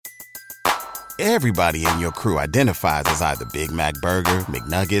Everybody in your crew identifies as either Big Mac Burger,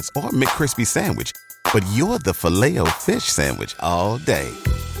 McNuggets, or McCrispy Sandwich. But you're the Filet-O-Fish Sandwich all day.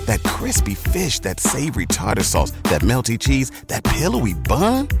 That crispy fish, that savory tartar sauce, that melty cheese, that pillowy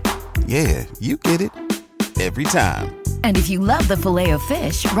bun. Yeah, you get it. Every time. And if you love the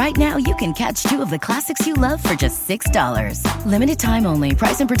Filet-O-Fish, right now you can catch two of the classics you love for just $6. Limited time only.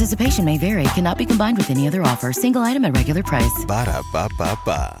 Price and participation may vary. Cannot be combined with any other offer. Single item at regular price.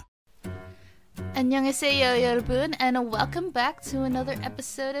 Ba-da-ba-ba-ba. 안녕하세요, 여러분, and welcome back to another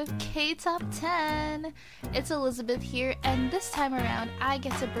episode of K-Top 10. It's Elizabeth here, and this time around, I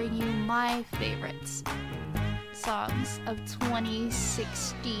get to bring you my favorites songs of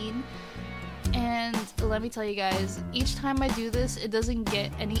 2016. And let me tell you guys, each time I do this, it doesn't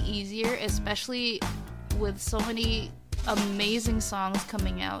get any easier, especially with so many amazing songs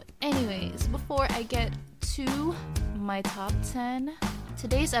coming out. Anyways, before I get to my top 10,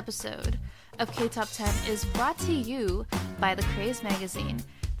 today's episode of K-Top 10 is brought to you by The Craze magazine.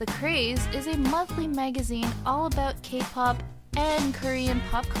 The Craze is a monthly magazine all about K-pop and Korean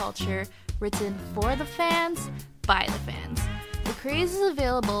pop culture, written for the fans, by the fans. The Craze is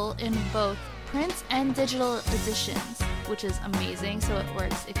available in both print and digital editions, which is amazing. So it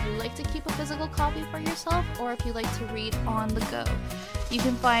works if you like to keep a physical copy for yourself or if you like to read on the go. You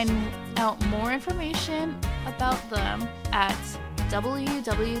can find out more information about them at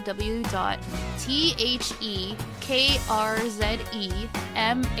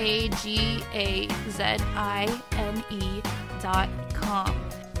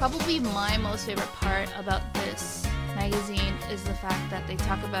Probably my most favorite part about this magazine is the fact that they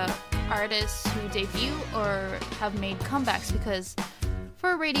talk about artists who debut or have made comebacks, because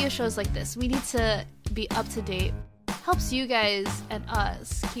for radio shows like this, we need to be up to date. Helps you guys and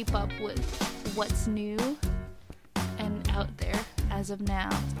us keep up with what's new and out there as of now.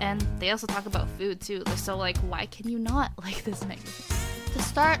 And they also talk about food too, so like, why can you not like this magazine? To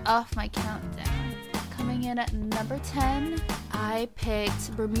start off my countdown, coming in at number 10, I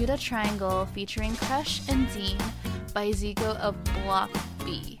picked Bermuda Triangle featuring Crush and Dean by Zico of Block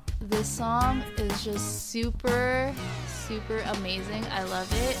B. This song is just super amazing. I love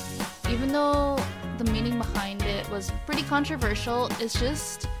it. Even though the meaning behind it was pretty controversial, it's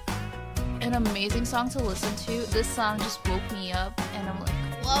just an amazing song to listen to. This song just woke me up and I'm like,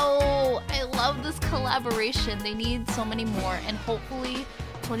 whoa, I love this collaboration. They need so many more, and hopefully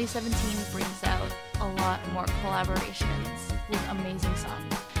 2017 brings out a lot more collaborations with amazing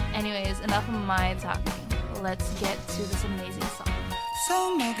songs. Anyways, enough of my talking. Let's get to this amazing song.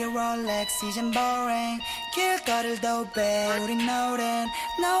 손목에 롤렉스 이젠 boring 길거리도 배 우린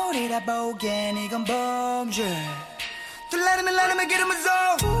노래라 보기엔 이건 봉주 To let me get in my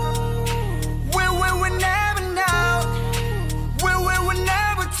zone We never know We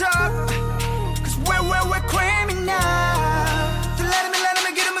never talk Cause we're criminal To let me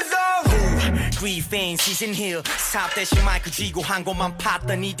get in my zone Grieving season hill 사업 대신 마이크 쥐고 한 곳만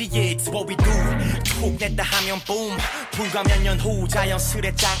팠더니 It's what we do 툭 냈다 하면 boom 불과 몇 년 후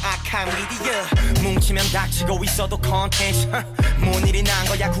자연스레 장악한 미디어 뭉치면 닥치고 있어도 컨텐츠 뭔 일이 난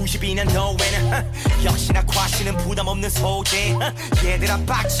거야 92년도에는 역시나 과시는 부담 없는 소재 얘들아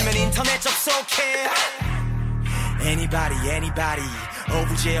빡치면 인터넷 접속해 Anybody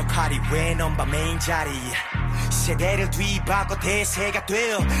어부제 역할이 왜 넘봐 메인 자리 세대를 뒤바꿔 대세가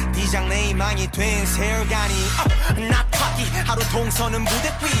되어 디장네이망이 된 세월간이 나타기 하루 동서는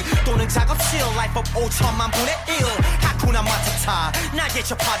무대 위 또는 작업실 Life of 5천만 분의 1 하쿠나 마타타 나의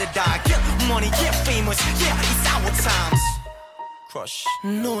접하드다 Get money, get famous, yeah, it's our times Crush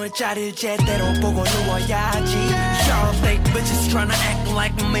누울 자리를 제대로 보고 누워야지 Sharp fake bitches tryna act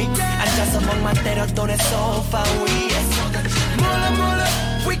like me 앉아서 멍만 때려도 내 소파 위에 몰라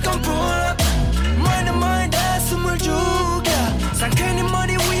we gon' pull up 머리다 숨을 죽여 상쾌한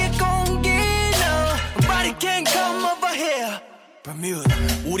머리 위에 공기 No Nobody can come over here Bermuda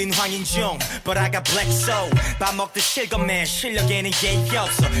우린 황인종 But I got black soul 밥 먹듯 실검해 실력에는 예의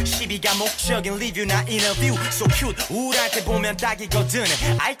없어 시비가 목적인 리뷰나 인터뷰 So cute 우울할 때 보면 딱이거든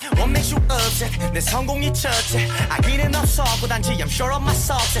I what makes you upset 내 성공이 첫째 아기는 없었고 단지 I'm sure of my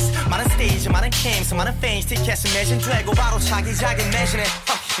success 많은 스테이지 많은 캠스 많은 페인스 티켓은 매진되고 바로 차기작은 매진해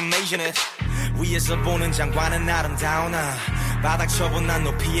매진해 위에서 보는 장관은 아름다우나 바닥 쳐본 난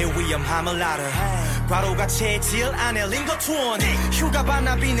높이의 위험함을 알아 과로가 체질 안에 링거투원 휴가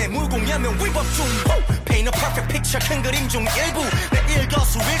반납이네 무공연명 위법 중 Paint a perfect picture 큰 그림 중 일부 내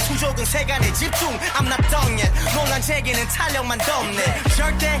일거수일투족은 세간에 집중 I'm not done yet 논란 제기는 탄력만 덮네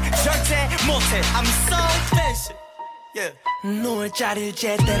절대 못해 I'm so patient Yeah. 누울 자리를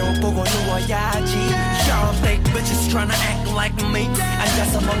제대로 보고 누워야지 Y'all fake bitches tryna act like me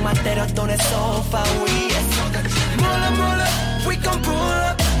앉아서 먹만 때렸던 내 소파 위에서 몰라 we gon' pull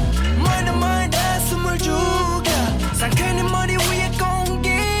up mind 숨을 죽여 상쾌한 머리 위에 공기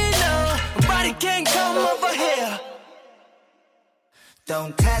No nobody can come over here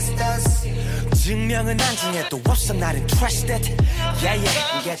Don't test us 증명은 안중에도 없어 나는 trusted Yeah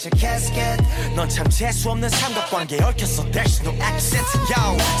yeah Get your casket 넌 참 재수없는 삼각관계에 얽혔어 There's no accent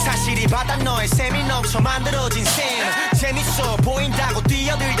Yo 사실이 바다 너의 셈이 넘쳐 만들어진 셈 재밌어 보인다고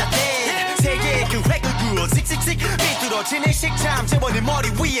뛰어들다 대 세계의 그 획을 그어 씩씩씩 삐뚤어지는 식참 재벌이 머리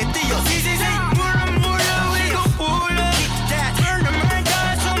위에 띄어 지지직 물어 이거 불러 Keep that Turn the mind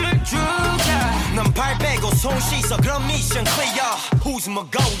가슴을 죽여 넌 발 빼고 손 씻어 그럼 미션 clear Who's my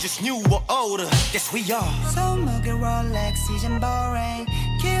goal just new or older Yes we are 손목에 롤렉스 이젠 boring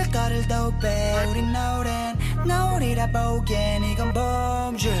길거리도 빼 우린 노래라 보기엔 이건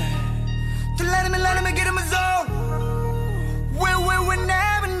범죄 또 let me get in my zone we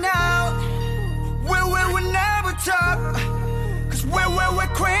never know we never talk cause we're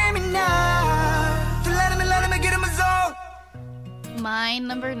criminal 또 let me get in my zone My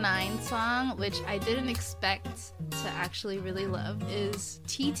number 9 song, which I didn't expect to actually really love, is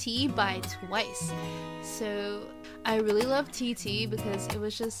TT by Twice. So I really love TT because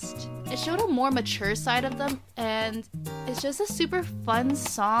it showed a more mature side of them, and it's just a super fun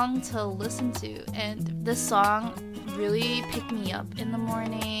song to listen to. And this song really picked me up in the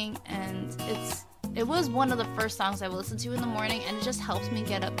morning, and it was one of the first songs I would listen to in the morning, and it just helps me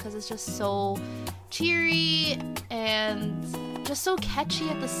get up because it's just so cheery and just so catchy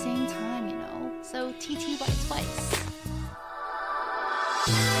at the same time, you know? So TT by Twice.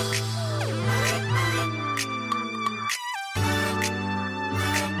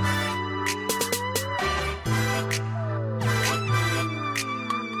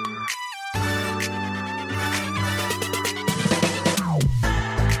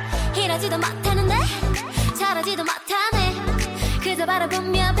 이러지도 못하는데 잘하지도 못하네 그저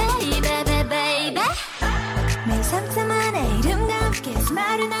바라보며 baby baby 매일 상상만의 이름과 함께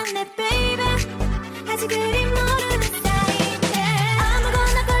스마일은 안내 baby 아직 그리 모르는 사이인데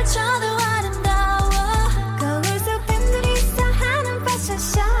아무거나 걸쳐도 아름다워 거울 속 팬들이 있어 하는 패션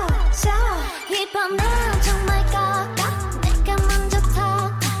쇼 이번 난 정말 깎아 내가 먼저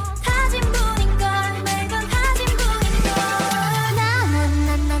타 타진 분인걸 매번 타진 분인걸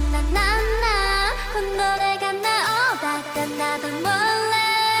나나나나나나 콧노래가 나오다가 나도 몰래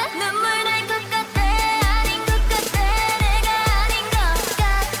눈물 날 것 같아 아닌 것 같아 내가 아닌 것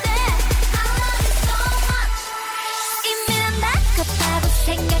같아 I love you so much 이미 난 다 컸다고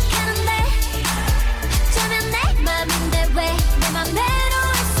생각하는데 저면 내 맘인데 왜 내 맘대로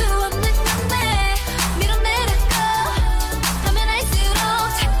할 수 없는 건데 밀어내려고 하면 할수록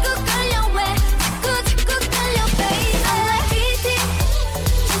자꾸 끌려 왜 자꾸 끌려 baby I like TT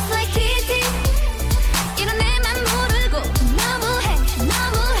just like TT 이런 내맘 모르고 너무해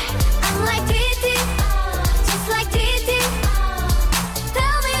I'm like TT just like TT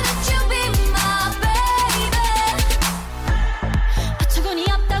tell me that you be my baby 어처구니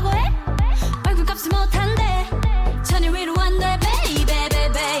없다고 해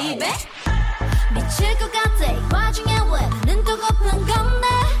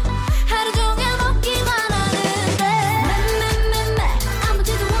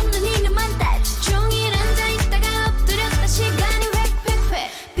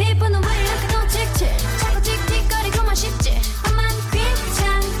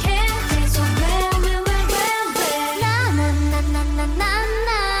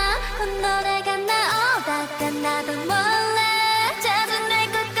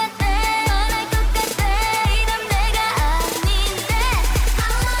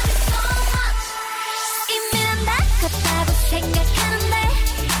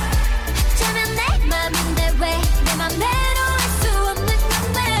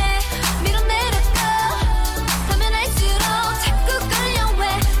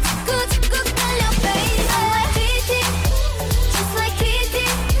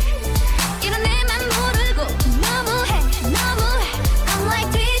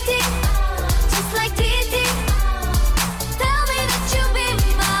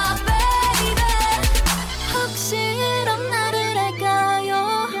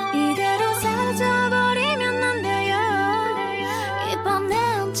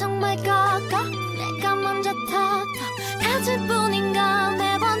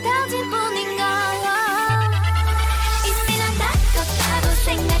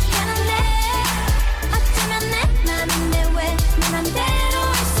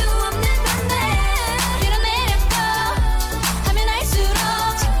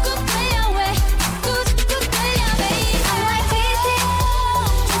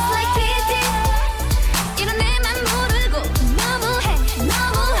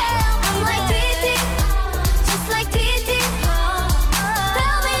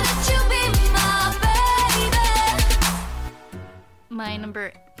My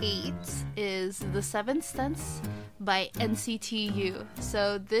number 8 is The Seventh Sense by NCT U.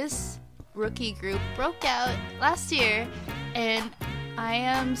 So this rookie group broke out last year, and I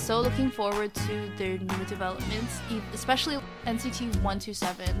am so looking forward to their new developments, especially NCT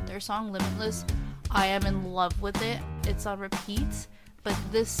 127. Their song Limitless, I am in love with it. It's on repeat. But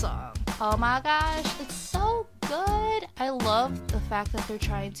this song, oh my gosh, it's so good. I love the fact that they're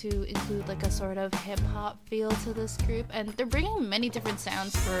trying to include like a sort of hip-hop feel to this group, and they're bringing many different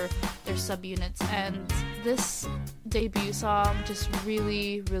sounds for their subunits, and this debut song just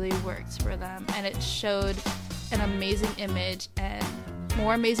really, really worked for them, and it showed an amazing image and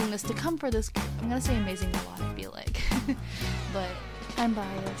more amazingness to come for this group. I'm gonna say amazing a lot, I feel like. But I'm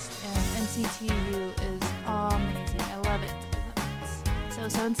biased, and NCT U is amazing. I love it. So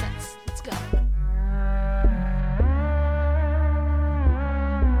Seventh Sense, let's go.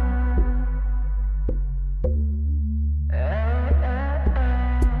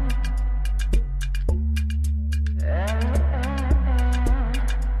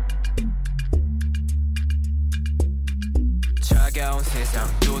 차가운 세상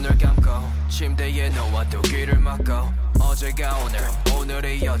눈을 감고 침대에 누워도 귀를 막고 어제가 오늘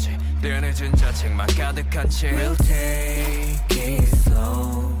오늘의 여지 늘 늦은 자책만 가득한 채 We'll take it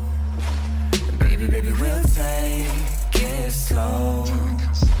slow Baby baby we'll take it slow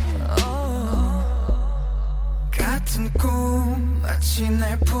같은 꿈 마치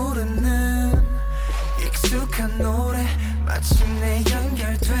날 부르는 익숙한 노래 마침내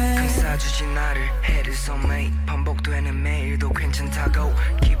연결돼 감싸주지 나를 해를 섬에 반복되는 매일도 괜찮다고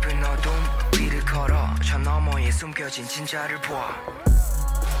깊은 어둠 위를 걸어 저 너머에 숨겨진 진짜를 봐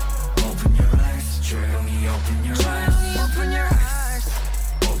Open your eyes 조용히 open your eyes Open your eyes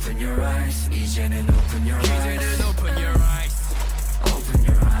Open your eyes 이제는 open your eyes 이제는 open your eyes Open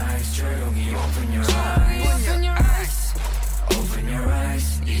your eyes 조용히 open your eyes Open your eyes Open your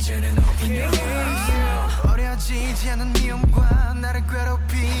eyes 이제는 open your eyes 버려지지 않은 미움과 나를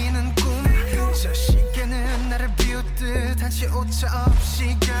괴롭히는 꿈 저 시계는 나를 비웃듯 한치 오차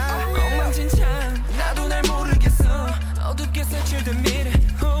없이 가 엉망진창 나도 날 모르겠어 어둡게 색칠된 미래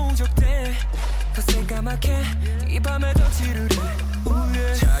홍적돼 더 새까맣게 이 밤에 더 지루해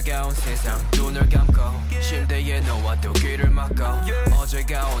차가운 세상 눈을 감고 침대에 누워도 귀를 막고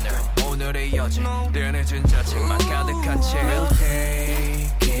어제가 오늘 오늘의 여지 늘 늦은 자책만 가득한 채 We'll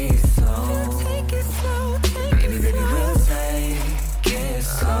take it slow Baby baby we'll take it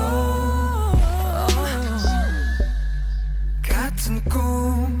slow 같은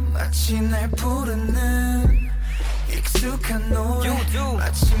꿈 마치 날 부르는 익숙한 노래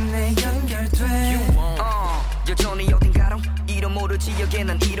마침내 연결돼 여전히 어딘가로 이름 모르지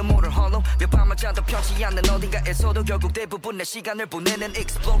여기는 이름 모를 홀로 몇 밤을 자도 펴지 않는 어딘가에서도 결국 대부분 내 시간을 보내는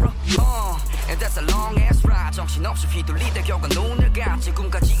explorer And that's a long ass ride 정신없이 휘둘리다 결국 눈을 감지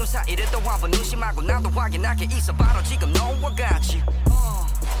꿈과 지금 사이를 또 한 번 의심하고 나도 확인하게 있어 바로 지금 너와 같이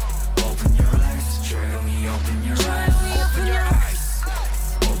Open your eyes 조용히 open your eyes Open your eyes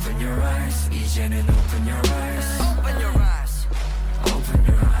Open your eyes 이제는 open your eyes Open your eyes Open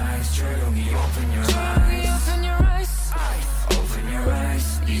your eyes 조용히 open your eyes Open your eyes Open your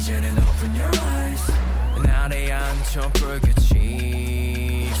eyes 이제는 open your eyes 날에 앉혀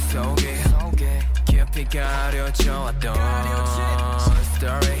불빛이 속에 깊이 가려져 왔던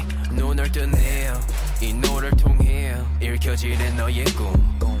story 눈을 뜨네요 이 노래를 통해 읽혀지는 너의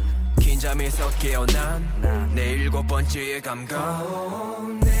꿈 긴 잠에서 깨어난 내 7번째의 감각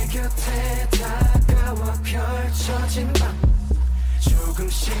내 곁에 다가와 펼쳐진 밤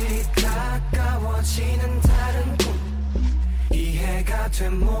조금씩 가까워지는 다른 꿈 이해가 돼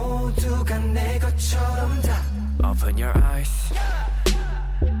모두가 내 것처럼 다 Open your eyes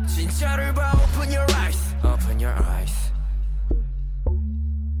진짜를 봐 Open your eyes Open your eyes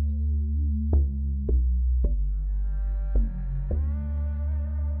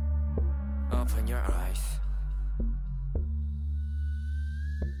Open your eyes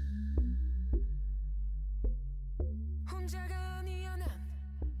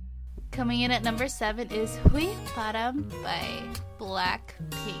Coming in at number 7 is Hui Param by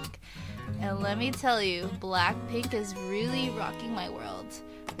Blackpink. And let me tell you, Blackpink is really rocking my world.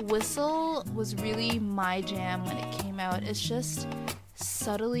 Whistle was really my jam when it came out. It's just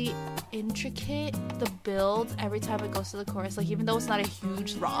subtly intricate, the build every time it goes to the chorus. Like, even though it's not a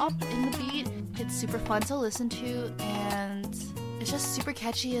huge drop in the beat, it's super fun to listen to, and it's just super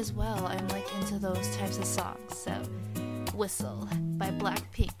catchy as well. I'm like into those types of songs. So Whistle by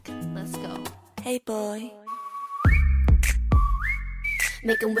Blackpink. Let's go. Hey boy,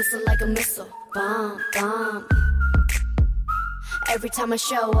 make him whistle like a missile. Bomb, bomb. Every time I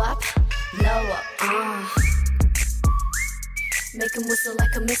show up, blow up. Make him whistle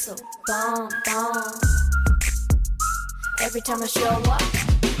like a missile. Bomb, bomb. Every time I show up,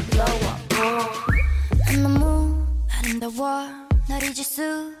 blow up. 너무 아름다워. 널 잊을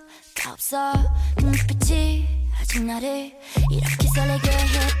수가 없어. 눈빛이 아직 나를 이렇게 설레게 해.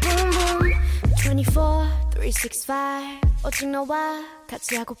 Boom, boom. 24, 365. 오직 너와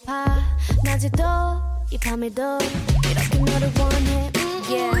같이 하고파. 낮에도 이 밤에도 이렇게 너를 원해.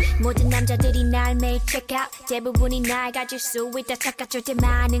 Yeah. 모든 남자들이 날 매일 check out. 대부분이 날 가질 수 있다 착각. 절대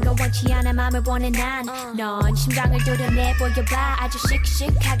많은 건 원치 않아. 맘을 원해 난. 넌 심장을 도려내 보여봐. 아주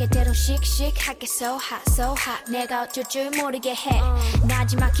씩씩하게 대로 씩씩하게 so hot so hot. 내가 어쩔 줄 모르게 해.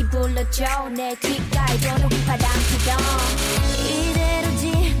 나지막히 불러줘. 내 귓가에 도는 휘파람 피던. 이대로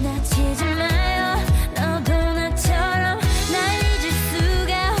지나치지 마요. 너도 나처럼 날 잊을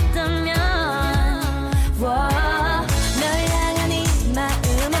수가 없다면.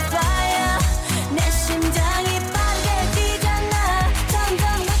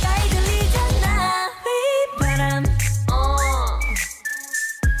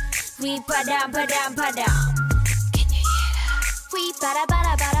 Padam, padam, padam. Can you hear that? We bada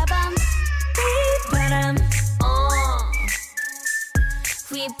bada bada bum. We padam.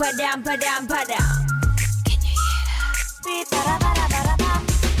 We padam, padam, padam. Can you hear that? We bada bada bada bum.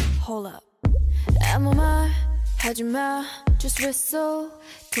 Hold up. 아무 말 하지 마. Just whistle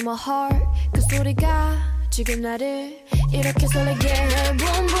to my heart. 그 소리가 지금 나를 이렇게 설레게 해.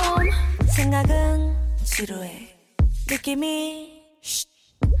 Boom boom. 생각은 지루해. 느낌이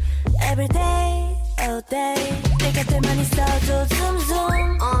Every day, all day 내 곁에만 있어도 zoom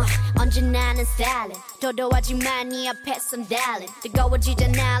zoom 언제나는 styling 도도하지만 네 앞에선 darling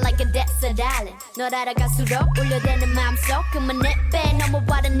뜨거워지잖아 like a desert island 널 알아갈수록 울려대는 마음속 그만해 빼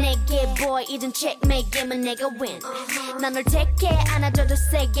넘어와라 내게 boy 이젠 checkmate 게임은 내가 win 난 널 택해 안아줘도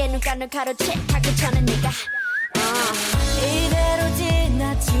세게 눈가 널 가로채 하기 전에 네가 이대로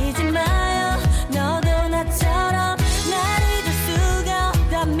지나치지 마요 너도 나처럼 날 잊을 수가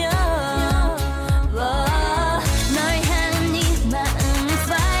없다면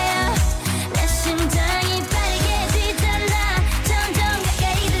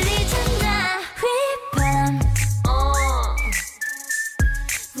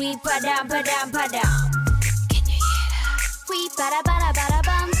We padam padam padam. Can you hear that? We bada bada bada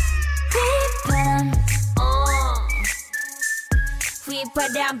bum. We padam. We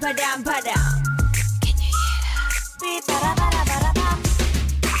padam padam padam. Can you hear that? We bada bada bada bum.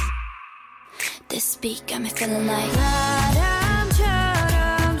 This beat got me feeling like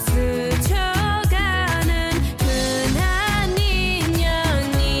바람처럼 스쳐가는 흔한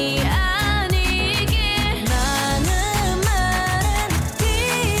인연이 아니길 많은 말은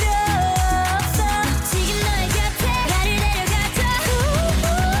필요 없어 지금 너의 곁에 나를 데려가줘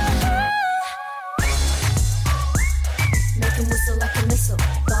Make him whistle like a missile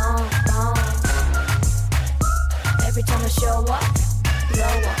Bomb, bomb Every time I show up Blow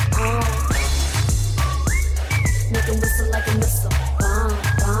up, Make him whistle like a missile Bomb,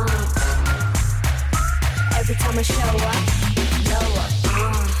 bomb Every time I show up Blow up,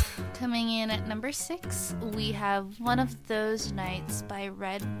 Coming in at number 6, we have One of Those Nights by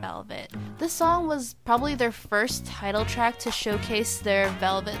Red Velvet. This song was probably their first title track to showcase their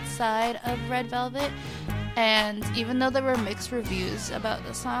Velvet side of Red Velvet. And even though there were mixed reviews about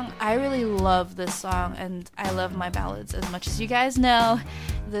the song, I really love this song and I love my ballads as much as you guys know.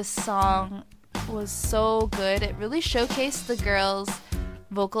 This song was so good. It really showcased the girls'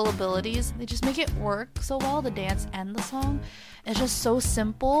 vocal abilities. They just make it work so well, the dance and the song. It's just so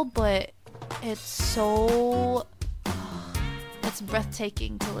simple, but it's so... it's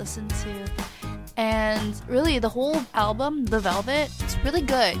breathtaking to listen to. And really, the whole album, The Velvet, it's really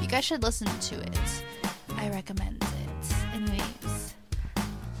good. You guys should listen to it. I recommend it. Anyways,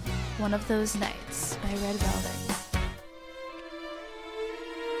 One of Those Nights by Red Velvet.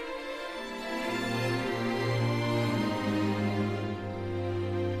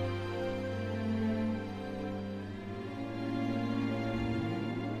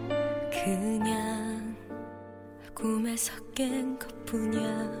 그냥 꿈에서 깬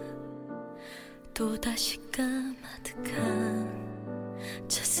것뿐이야 또다시 까마득한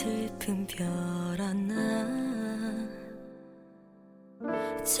저 슬픈 별 하나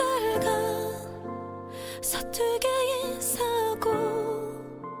잘가 서툴게 인사하고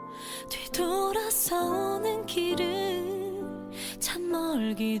뒤돌아서는 길은 참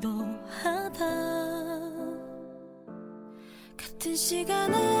멀기도 하다 같은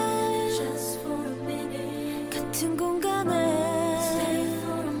시간에 Just for a minute 같은 공간에 Stay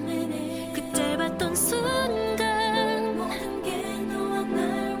for a minute 그때 봤던 순간 모든 게 너와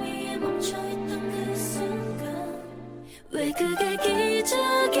날 위해 멈춰있던 그 순간 왜 그게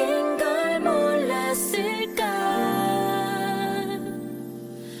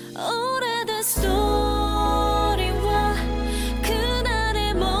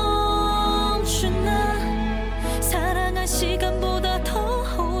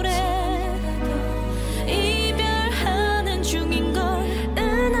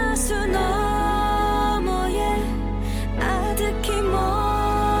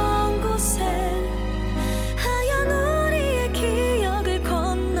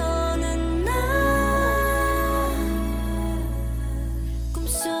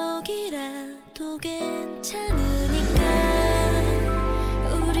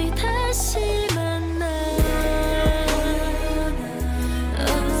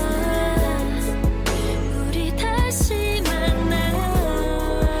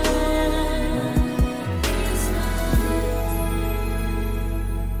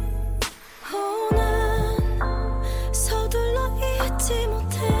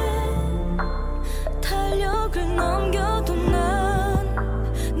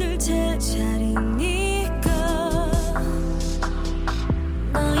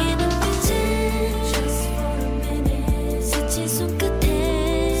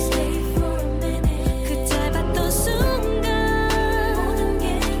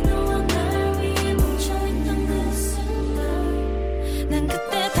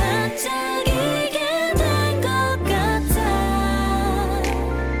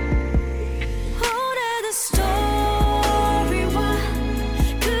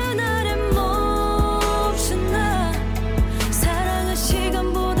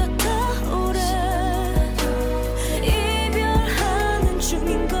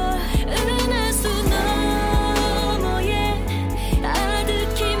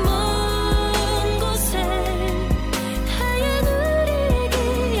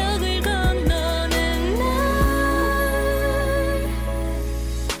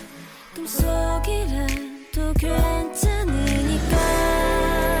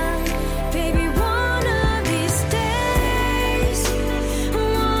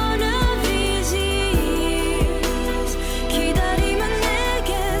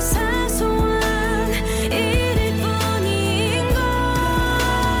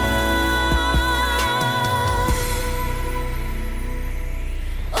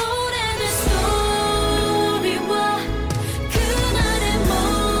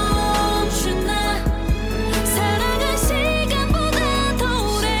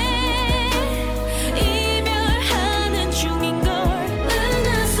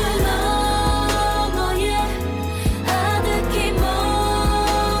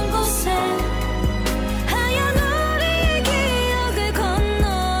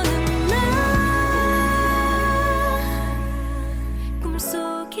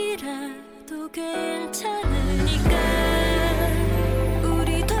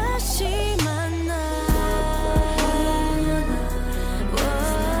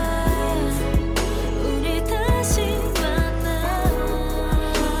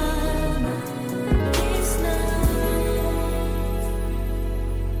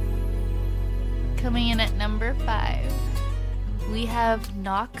Coming in at number 5, we have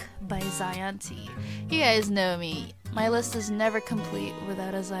Knock by Zion T. You guys know me. My list is never complete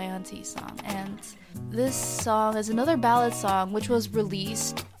without a Zion T song. And this song is another ballad song which was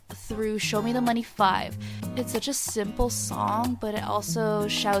released through Show Me the Money 5. It's such a simple song, but it also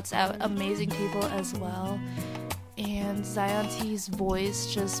shouts out amazing people as well. And Zion T's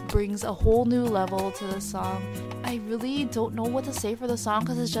voice just brings a whole new level to the song. I really don't know what to say for the song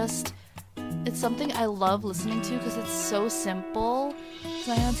because it's something I love listening to because it's so simple.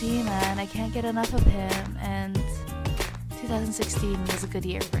 Zion T, man, I can't get enough of him, and 2016 was a good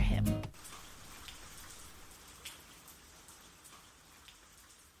year for him.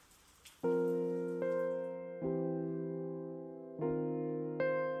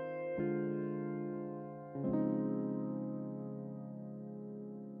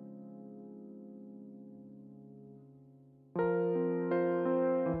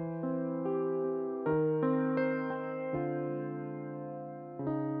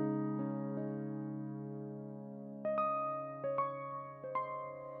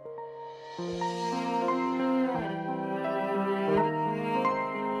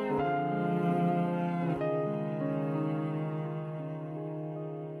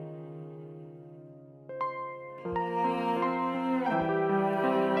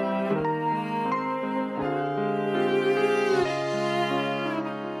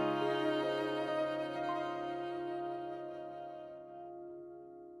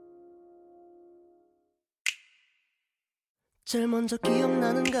 제일 먼저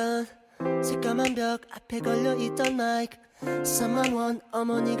기억나는 건 새까만 벽 앞에 걸려있던 마이크 3만 원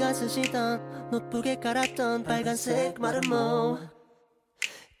어머니가 쓰시던 노트북에 깔았던 빨간색 마름모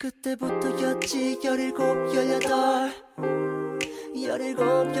그때부터였지 17, 18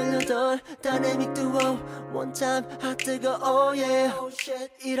 다이내믹 듀오 원타임 핫뜨거 oh yeah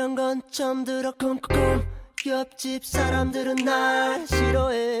이런 건 처음 들어 콩콩 옆집 사람들은 날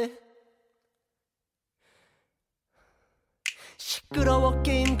싫어해 시끄러워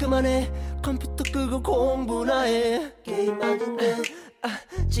게임 그만해 컴퓨터 끄고 공부나 해 게임 아닌데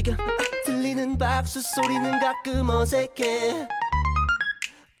지금 들리는 박수 소리는 가끔 어색해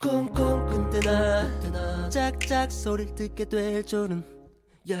콩콩 근데 나 짝짝 소리를 듣게 될 줄은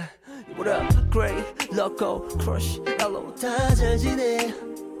Yeah, what up, Gray, Loco, Crush, Hello 다 잘 지내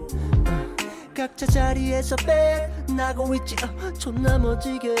각자 자리에서 나고 있지 존나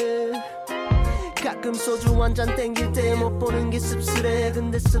멋지게 가끔 소주 한 잔 땡길 때 못 보는 게 씁쓸해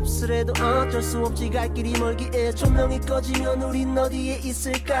근데 씁쓸해도 어쩔 수 없지 갈 길이 멀기에 조명이 꺼지면 우린 어디에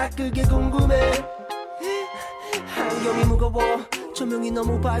있을까 그게 궁금해 안경이 무거워 조명이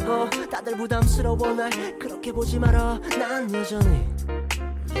너무 밝아 다들 부담스러워 날 그렇게 보지 마라 난 여전히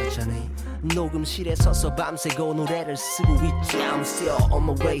녹음실에 서서 밤새고 노래를 쓰고 있지 I'm still on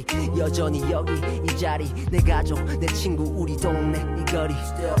my way 여전히 여기 이 자리 내 가족 내 친구 우리 동네 이 거리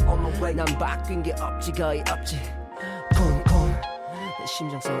Still on my way 난 바뀐 게 없지 거의 없지 콩콩 내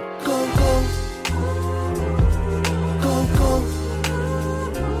심장 소리 콩콩 콩콩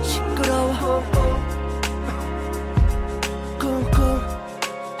시끄러워 콩콩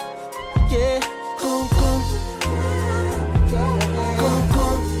yeah 콩콩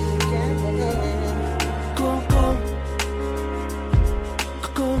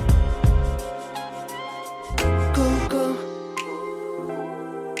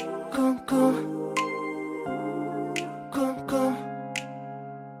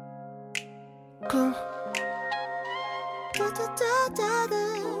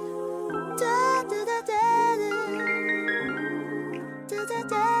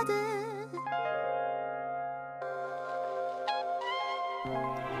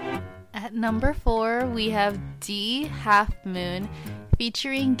At number 4, we have D Half Moon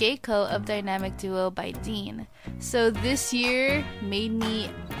featuring Geiko of Dynamic Duo by Dean. So this year made me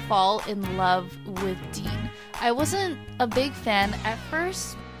fall in love with Dean. I wasn't a big fan at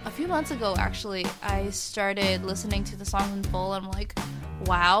first. A few months ago, actually, I started listening to the song in full and I'm like,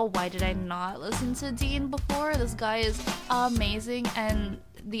 wow, why did I not listen to Dean before? This guy is amazing, and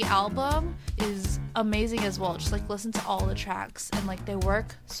the album is amazing as well. Just like listen to all the tracks and like they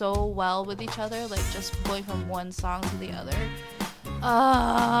work so well with each other, like just going from one song to the other.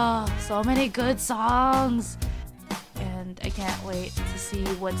 So many good songs, and I can't wait to see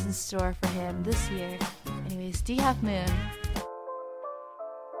what's in store for him this year. Anyways, D Half Moon.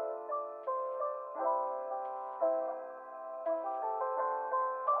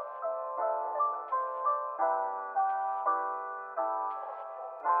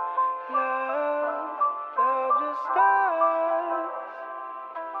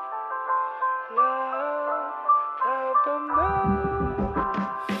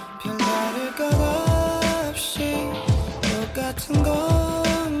 별다를 것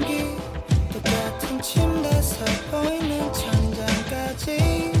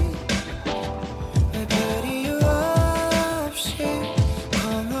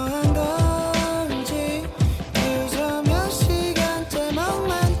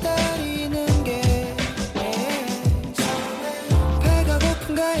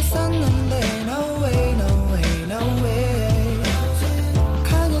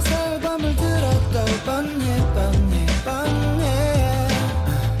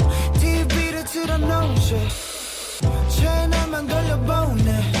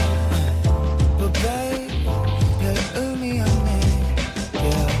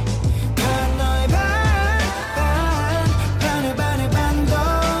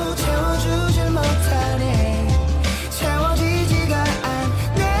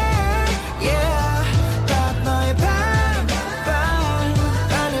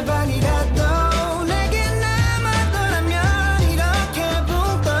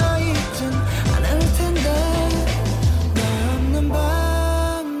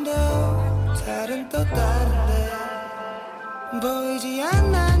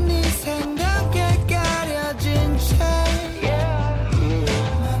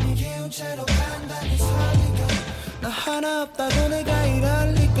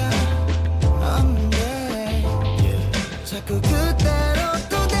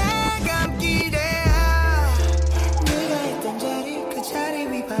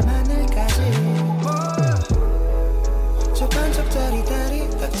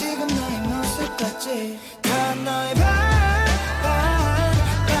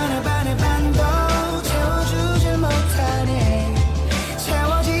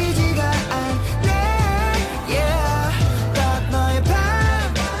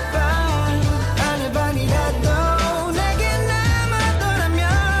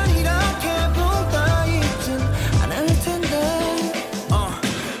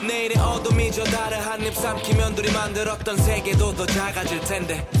만들었던 세계도 더 작아질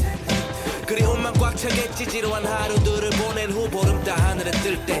텐데 그리움만 꽉 차겠지 지루한 하루들을 보낸 후 보름 따 하늘에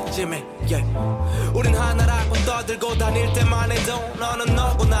뜰 때쯤에 yeah. 우린 하나라고 떠들고 다닐 때만 해도 너는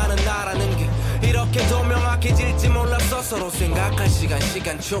너고 나는 나라는 게 이렇게 더 명확해질지 몰랐어 서로 생각할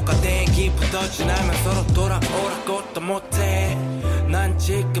시간 초과된 기부터 지나면 서로 돌아오라고 또 못해 난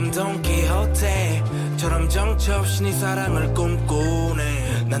지금 돈키호테처럼 정처 없이 네 사랑을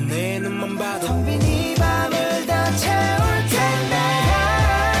꿈꾸네 난 내 눈만 봐도 텅 빈 이 밤을 다 채울 텐데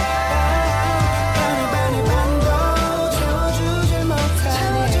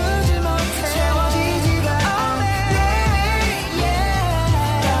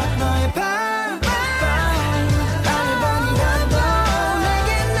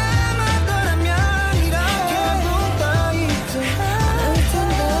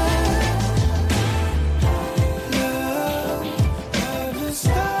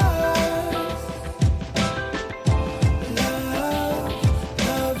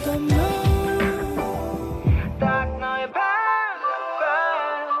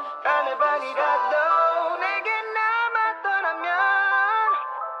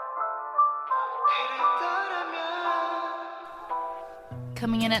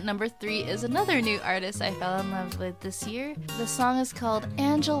Coming in at number 3 is another new artist I fell in love with this year. The song is called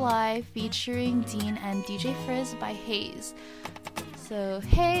Angeli featuring Dean and DJ Frizz by Haze. So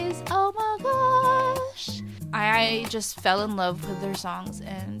Haze, oh my gosh! I just fell in love with their songs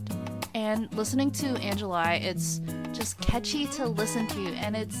and listening to Angeli, it's just catchy to listen to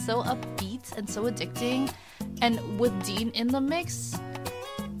and it's so upbeat and so addicting. And with Dean in the mix,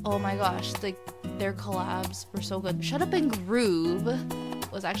 oh my gosh, like their collabs were so good. Shut Up and Groove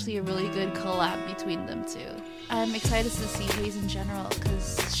was actually a really good collab between them two. I'm excited to see Haze in general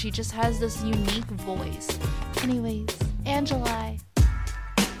because she just has this unique voice. Anyways, Angeli.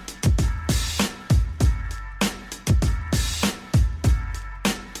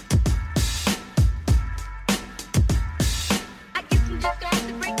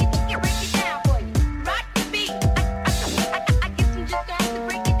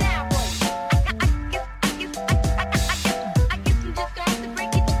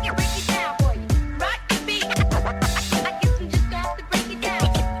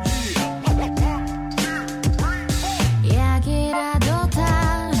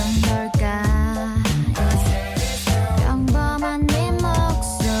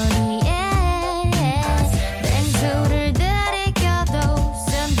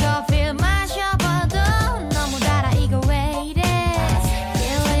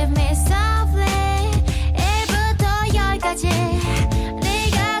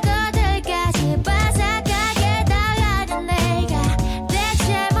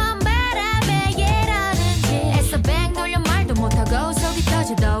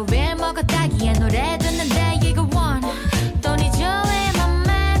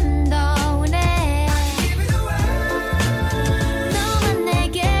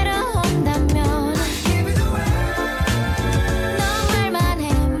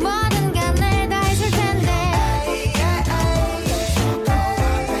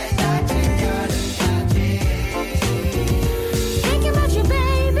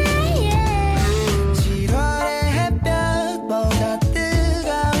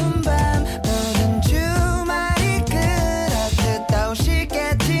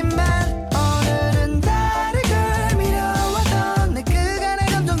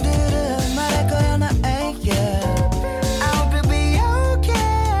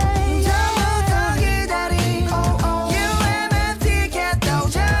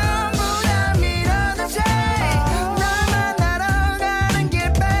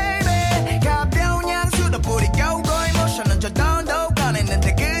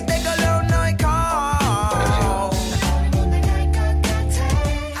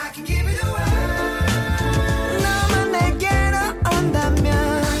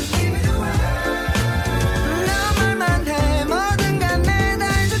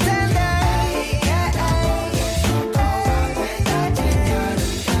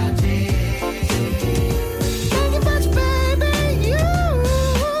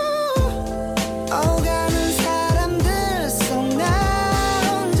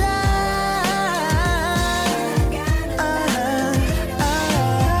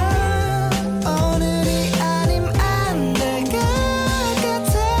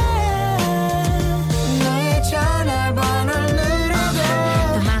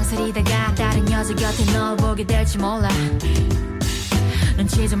 될지 몰라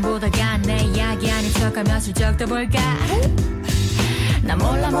눈치 좀 보다가 내 이야기 아닌 척하며 슬쩍 떠볼까 나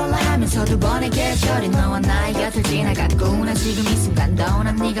몰라 하면서 두 번의 계절이 너와 나의 곁을 지나갔고 난 지금 이 순간도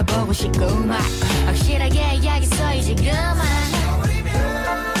난 네가 보고 싶고 막 확실하게 이야기했어 이제 그만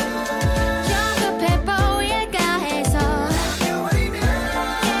좀 급해 보일까 해서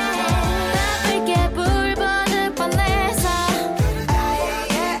나쁠게 불 뻗을 뻔해서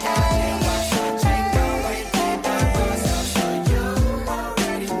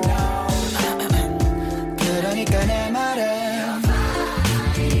그러니까 내 말에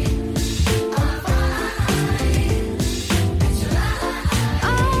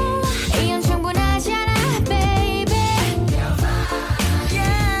이건 충분하잖아 baby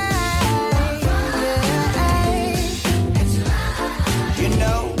You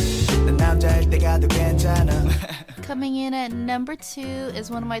know 난 남자일 때가 더 괜찮아 Coming in at number 2 is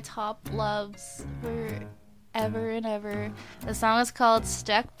one of my top loves forever and ever. The song is called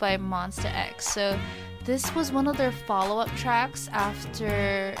Stuck by Monsta X. So this was one of their follow-up tracks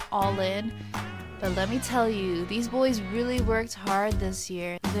after All In. But let me tell you, these boys really worked hard this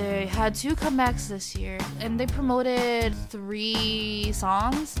year. They had 2 comebacks this year, and they promoted 3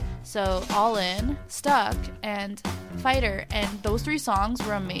 songs. So All In, Stuck, and Fighter. And those 3 songs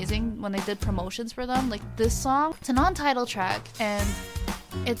were amazing when they did promotions for them. Like this song, it's a non-title track, and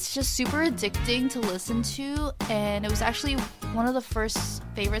it's just super addicting to listen to. And it was actually one of the first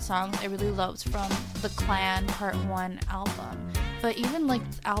favorite songs I really loved from the Clan Part 1 album. But even like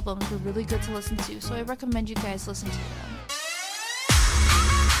albums were really good to listen to, so I recommend you guys listen to them.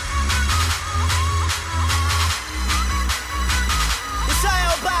 It's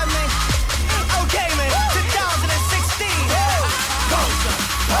all about me. Okay, man. 2016.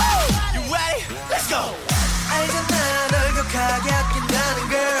 You ready? Let's go. 알잖아 널 격하게 아낀다는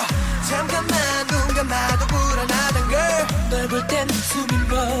걸 잠깐만 눈 감아도 불안하단 걸널 볼 땐 숨이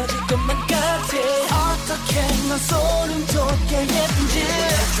멎을 것만 같아 어떻게 넌 소름 돋게 예쁜지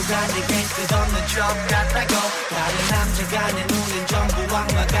조가 내겐 끝없는 점 같다고 다른 남자가 내 눈엔 전부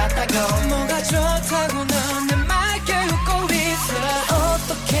악마 같다고 뭐가 좋다고 넌 내 맑게 웃고 있어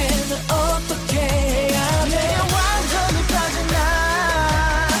어떻게 널 어떻게 해야 돼 완전히 빠져나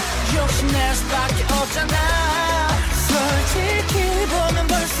욕심낼 수밖에 없잖아 솔직히 보면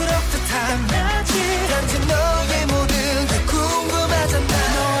볼수록 더 탐나지 단지 너의 모든 게 궁금하잖아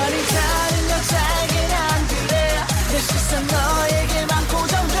너 아닌 다른 여자에겐 안 그래 내 시선 너에게만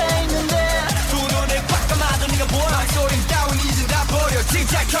고정돼 있는데 두 눈을 꽉 감아도 네가 보여 소린 따윈 이젠 다 버려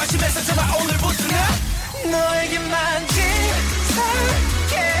진짜 결심해서 제발 오늘부터는 너에게만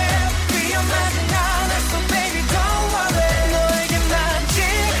집착해 위험하진 않았어 baby don't worry 너에게만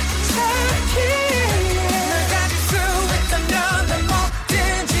집착해 널 가질 수 있다면 난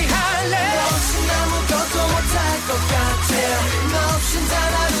뭐든지 할래 너 없인 아무것도 못할 것 같아 너 없인 단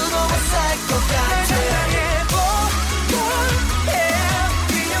하루도 못 살 것 같아 사랑해보려 해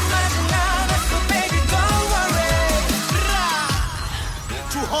위험하진 않았어 baby don't worry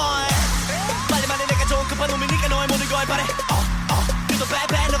주헌 빨리 말해 내가 좋은 급한 놈이니까 너의 모든 걸 바래 그래도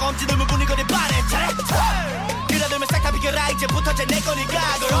빼빼 너가 엄지 눈물 뿐이 거리 반해 잘해 그러면 싹 다 비켜라 이제부터 쟤 내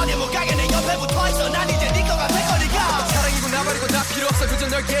거니까 널 어디 못 가게 내 옆에 붙어있어 난 이제 네 거가 될 거니까 사랑이고 나발이고 다 필요 없어 그저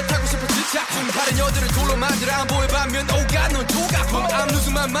널 개타고 싶어 집착 중 다른 여자를 돌로 만들어 안 보여봤면 오가 넌 조각품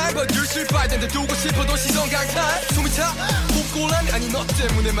앞누수만 말버들 실패할텐데 두고 싶어도 시선 강탈 숨이 차 곱골한 아니 너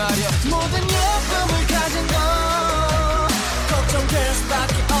때문에 말이야 모든 예쁨을 가진 너 걱정될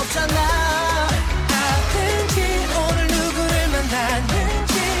수밖에 없잖아 아픈지 오늘 누구를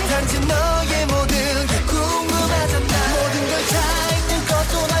만났는지 단지 너의 모든 게 궁금하잖아 모든 걸 다 있는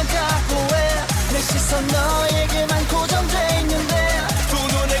것도 날 자꾸해 내 시선 너에게만 고정돼 있는데 두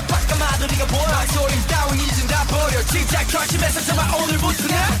눈을 꽉 감아도 네가 보여 소린 따윈 이젠 다 버려 진짜 결심해서 제발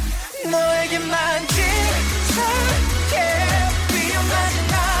오늘부터는 너에게만 집착해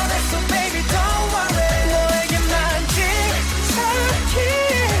위험하진 않았어 baby don't worry 너에게만 집착해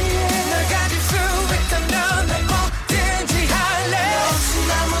널 가질 수 있다면 난 뭐든지 할래 너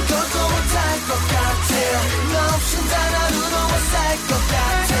없인 아무것도 못할 것 같아 너 없인 단 하루도 못 살 것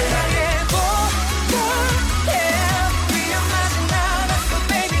같아 사랑해보려 해 위험하진 않았어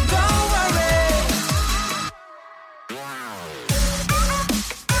baby don't worry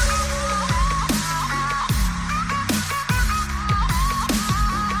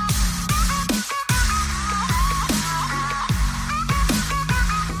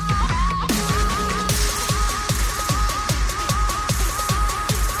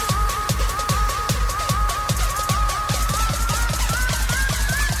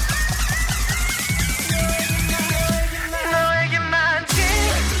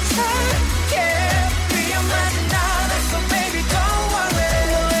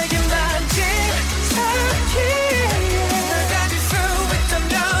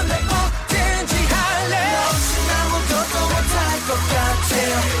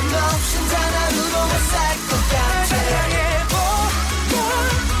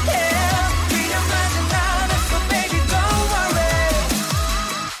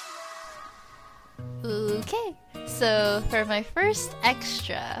Okay, so for my first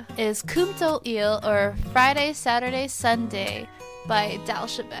extra is Kumto Il, or Friday, Saturday, Sunday by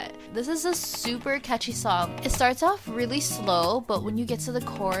Dalshabet. This is a super catchy song. It starts off really slow, but when you get to the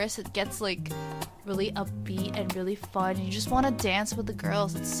chorus, it gets like really upbeat and really fun. You just want to dance with the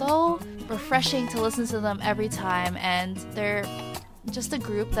girls. It's so refreshing to listen to them every time, and they're just a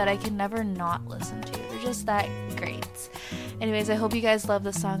group that I can never not listen to. They're just that great. Anyways, I hope you guys love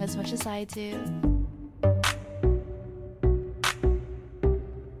the song as much as I do.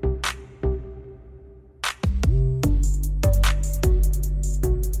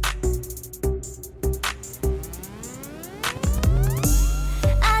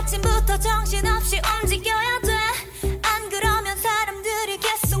 아침부터 정신없이 움직여야 돼. 안 그러면 사람들이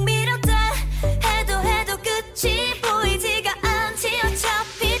계속 밀어대. 해도 끝이 보이지가 않지.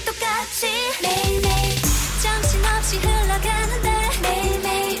 어차피 똑같이 매일매일 정신없이 흘러가는데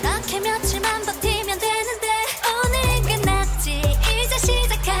매일매일 이렇게 며칠만 버티면 되는데 오늘 끝났지 이제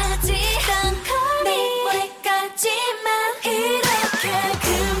시작하지. Don't call me 왜까지만 이렇게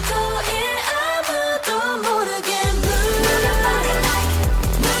금토일 아무도 모르게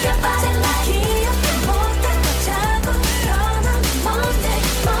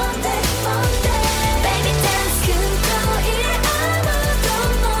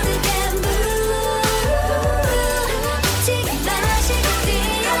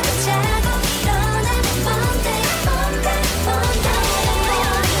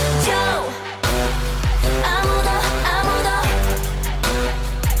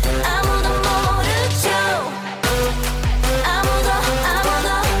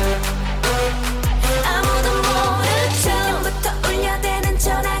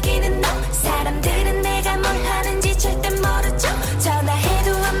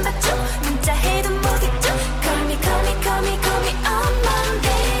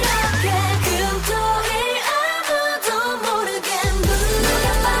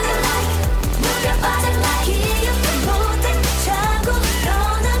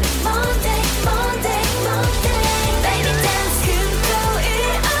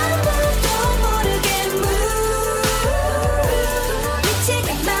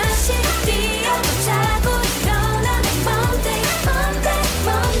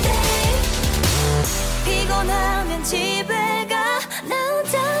피곤하면 집에 가 나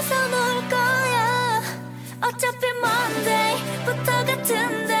혼자서 놀 거야. 어차피 Monday부터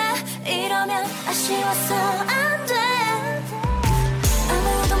같은데 이러면 아쉬워서 안 돼.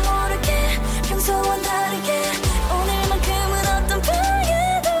 아무도 모르게 평소와 다르게 오늘만큼은 어떤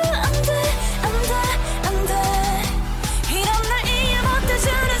방해도 안 돼. 이런 날 이해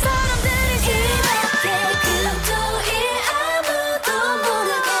못해주는 사람들이 이렇게 금토일 아무도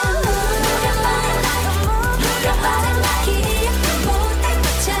모르게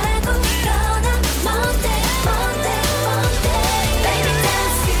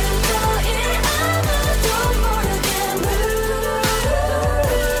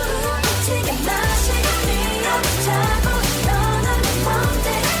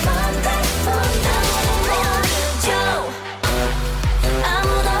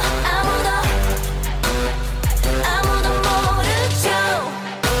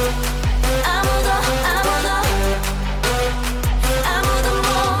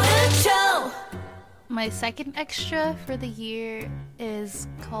My second extra for the year is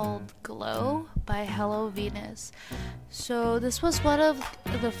called Glow by Hello Venus. So this was one of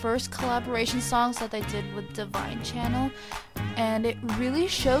the first collaboration songs that I did with Divine Channel, and it really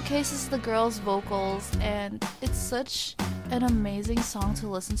showcases the girls' vocals, and it's such an amazing song to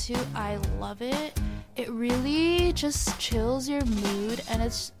listen to. I love it. It really just chills your mood, and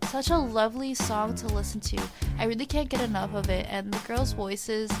it's such a lovely song to listen to. I really can't get enough of it, and the girls'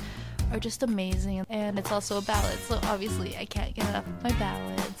 voices are just amazing, and it's also a ballad, so obviously I can't get enough of my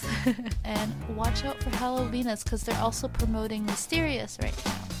ballads. And watch out for Hello Venus because they're also promoting Mysterious right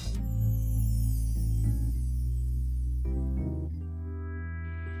now.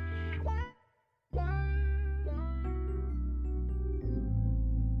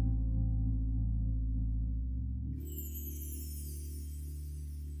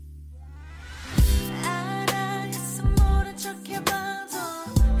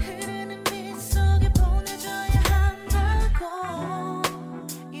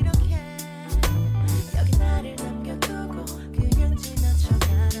 이렇게 여기 나를 남겨두고 그냥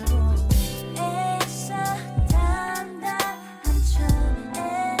지나쳐가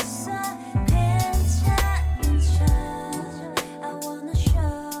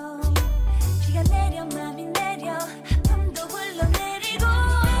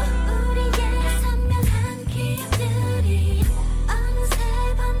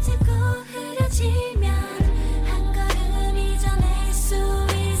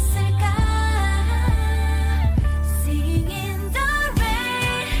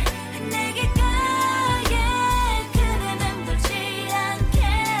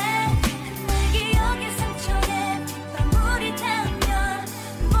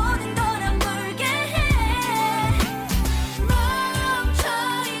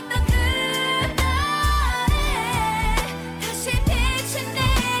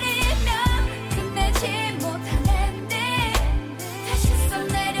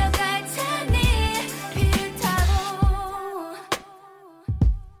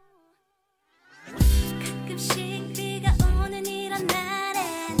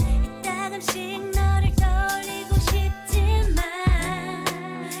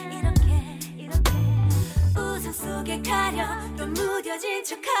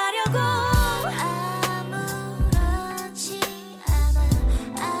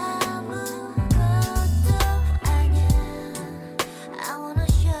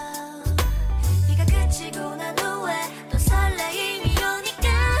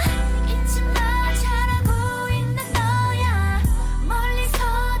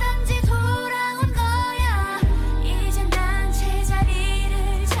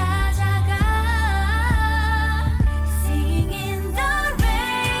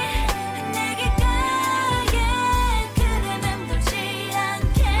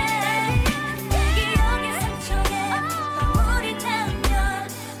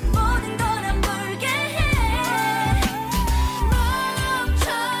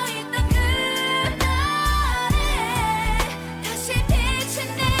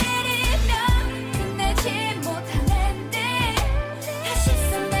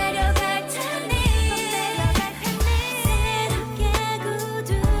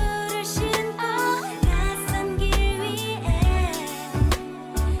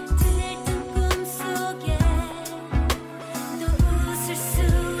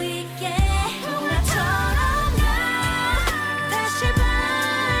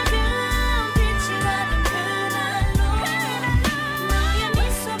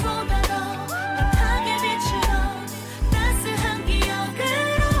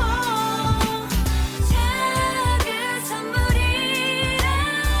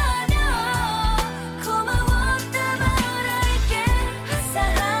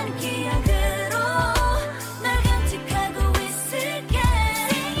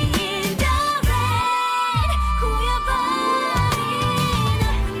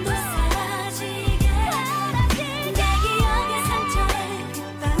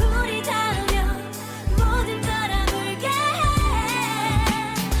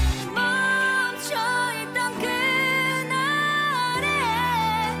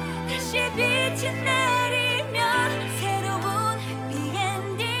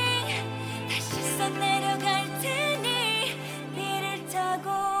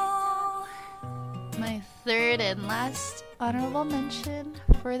third and last honorable mention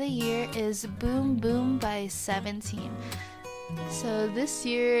for the year is Boom Boom by 17. So this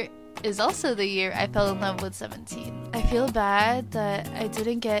year is also the year I fell in love with 17. I feel bad that I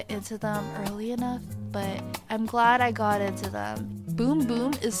didn't get into them early enough, but I'm glad I got into them. Boom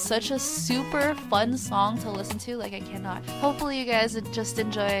Boom is such a super fun song to listen to, like I cannot. Hopefully you guys just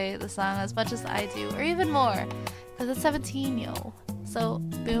enjoy the song as much as I do, or even more, because it's 17, yo. So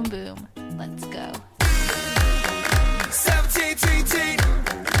Boom Boom, let's go. 17, 18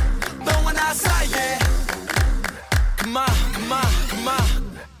 너와 나 사이에 그만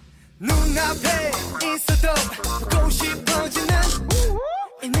눈앞에 있어도 보고 싶어지는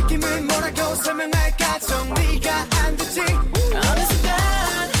이 느낌을 뭐라고 설명할까 정리가 안 되지 어느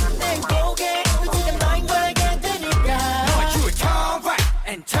순간 내 고개 의지가 너인 걸 알게 되니까 너와 you turn right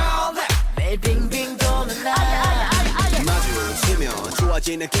and turn left 매일 빙빙 도는 나 마주치면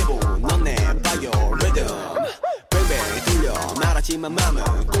좋아지는 기분 넌 내 바이오리듬 뱅뱅 들려 말하지만 맘은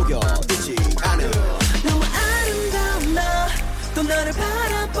꼬여들지 않음 너무 아름다운 너 또 너를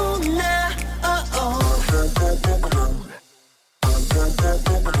바라본 나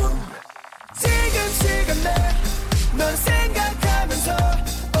지금 넌 생각하면서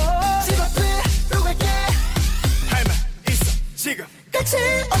집 앞으로 갈게 할 말 있어 지금 끝이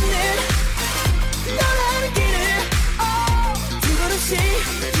없는 너라는 길을 두 걸음씩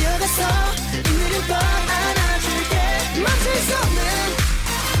뛰어가서 있는 걸 안아줄게 멈출 수 없는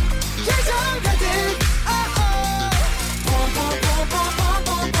예정 가득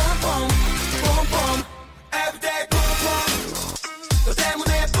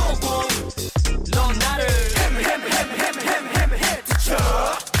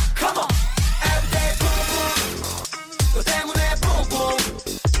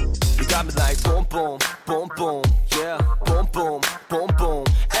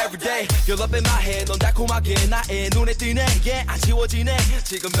You're up in my head 넌 달콤하게 나의 눈에 띄네 yeah 안 지워지네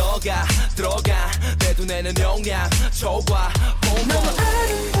지금 너가 들어가 내 눈에는 명량 초과 너무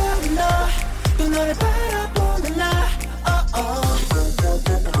아름다운 너 또 너를 바라보는 나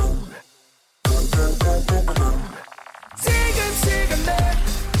지금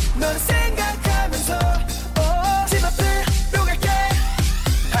넌 생각하면서 집 앞으로 갈게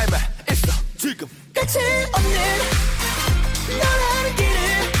할 말 있어 지금 끝이 없는 너라는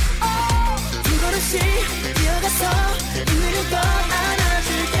길을 두 걸음씩 뛰어가서 있는 걸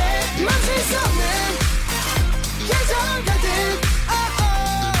안아줄게 멈출 수 없는 예정 가득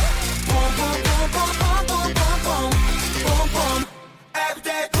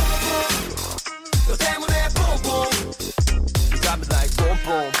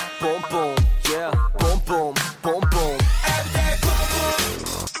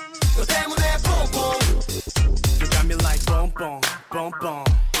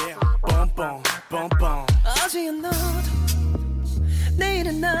어제는 너도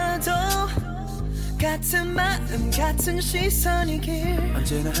내일은 나도 같은 마음 같은 시선이길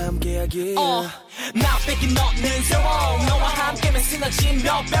언제나 함께하길 나 뺏긴 없는 세월 너와 함께면 쓰러진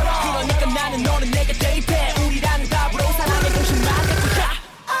몇 배로 그러니까 나는 너는 내게 대입해 우리라는 답으로 사랑의 중심만 갖고자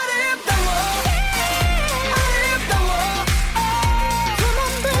아름다워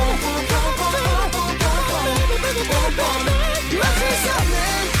멈출 수 없는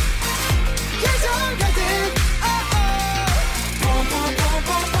예정 가득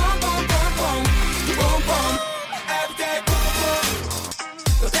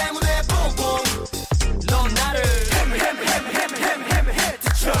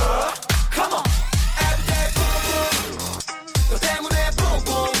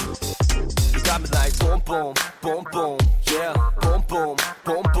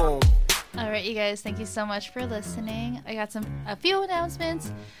Alright, you guys, thank you so much for listening. I got a few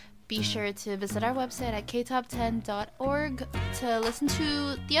announcements. Be sure to visit our website at ktop10.org to listen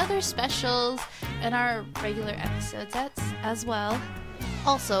to the other specials and our regular episodes as well.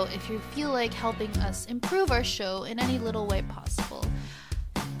 Also, if you feel like helping us improve our show in any little way possible,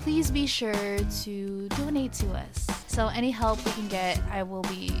 please be sure to donate to us. So any help we can get, I will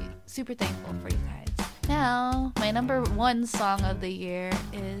be super thankful for you guys. Now, my number one song of the year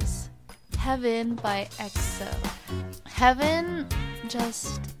is Heaven by EXO. Heaven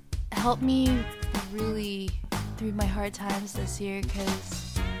just helped me really through my hard times this year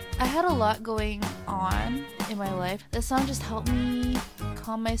because I had a lot going on in my life. This song just helped me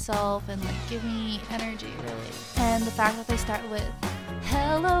calm myself and like give me energy, really. And the fact that they start with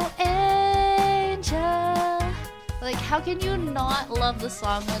Hello Angel. Like, how can you not love the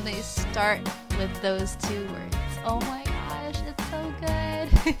song when they start with those two words? Oh my gosh, it's so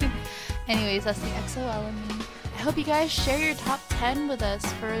good. Anyways, that's the EXO Element. I hope you guys share your top 10 with us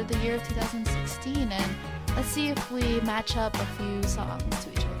for the year of 2016 and let's see if we match up a few songs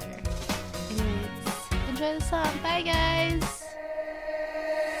to each other. Anyways, enjoy the song. Bye, guys.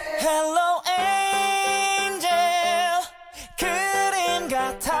 Hello angel 그림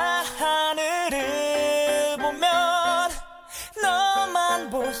같아 하늘을 보면 너만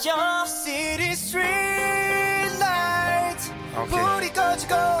보여 City street light 불이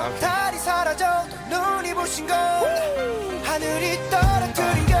꺼지고 달이 사라져 눈이 부신 건 하늘이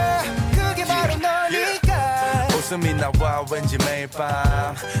떨어뜨린 게 그게 바로 너니까 웃음이 나와 왠지 매일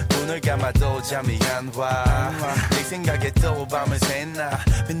밤 눈을 감아도 잠이 안 와 네 생각에 또 밤을 새나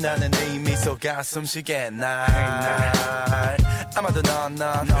빛나는 네 미소가 숨쉬게 날 아마도 넌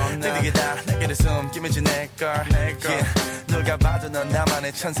내게 다 내게를 숨기면지 내걸 누가 봐도 넌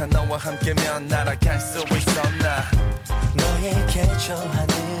나만의 천사 너와 함께면 날아갈 수 있어 나 너에게 저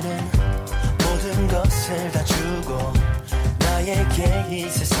하늘은 모든 것을 다 주고 나에게 이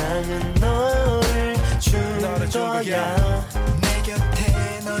세상은 너를 준 거야 내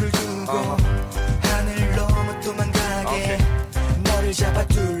곁에 너를 두고 하늘로 못 도망가게 너를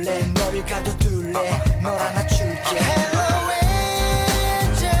잡아둘래 너를 가둬둘래 널 안아줄게 Hello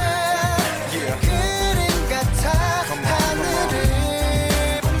angel 그림 같아 하늘을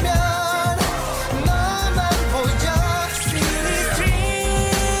보면 너만 보여 City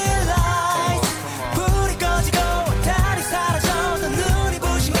street light 불이 꺼지고 달이 사라져 너 눈이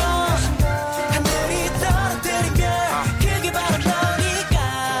부신 건 하늘이 떨어뜨린 별 그게 바로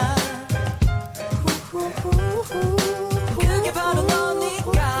너니까 그게 바로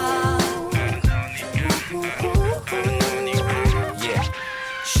너니까 Yeah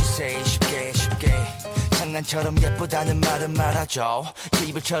She say 쉽게 장난처럼 예쁘다는 말은 말아줘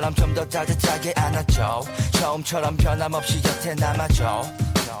이불처럼 좀 더 따뜻하게 안아줘 처음처럼 변함없이 곁에 남아줘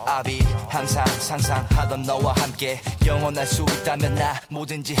I'll be 항상 상상하던 너와 함께 영원할 수 있다면 나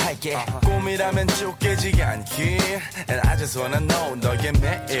뭐든지 할게 꿈이라면 쫓기지 않기 And I just wanna know 너의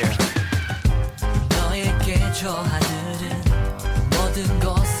매일 너에게 저 하늘은 모든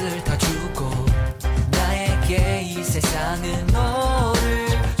것을 다 주고 나에게 이 세상은 너를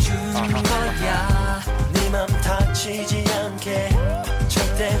준 거야 네 맘 다치지 않게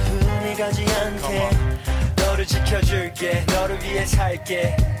절대 흥이 가지 않게 너를 지켜줄게 너를 위해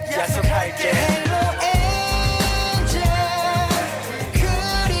살게 약속할게 Hello